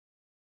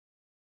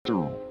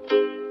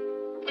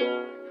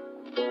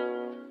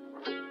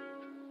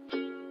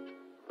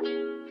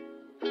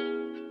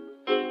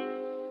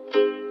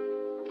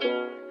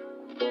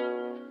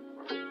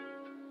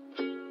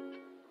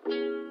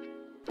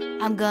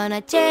I'm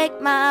gonna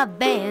take my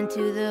band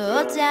to the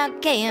old town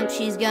camp.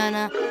 She's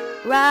gonna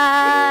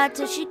ride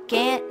till she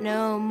can't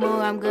no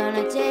more. I'm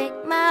gonna take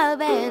my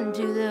band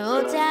to the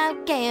old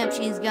town camp.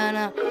 She's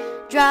gonna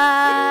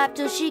drive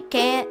till she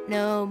can't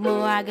no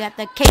more. I got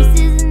the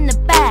cases in the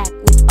back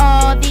with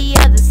all the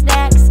other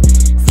snacks.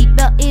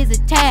 Seatbelt is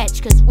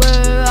attached, cause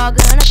we're all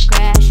gonna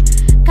crash.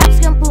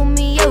 Cops gonna pull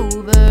me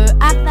over,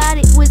 I thought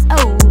it was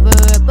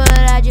over, but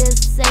I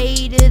just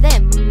say to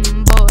them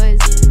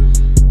boys,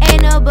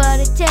 ain't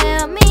nobody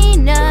tell me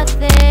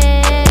nothing.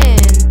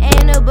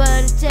 Ain't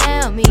nobody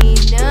tell me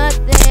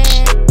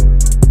nothing.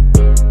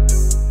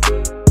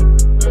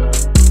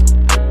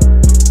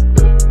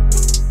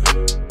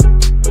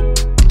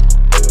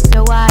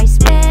 So I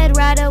sped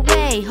right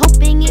away,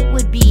 hoping it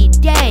would be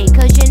day,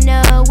 cause you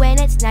know when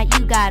it's night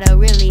you got a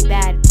really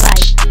bad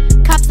plight.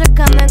 Cops are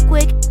coming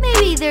quick,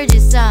 maybe they're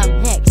just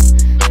some HIcks.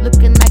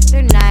 Looking like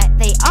they're not,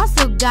 they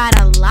also got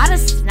a lot of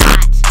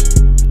snot.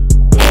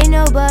 Ain't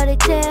nobody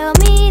tell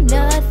me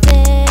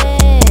nothing.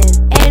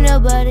 Ain't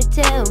nobody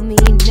tell me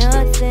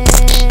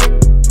nothing.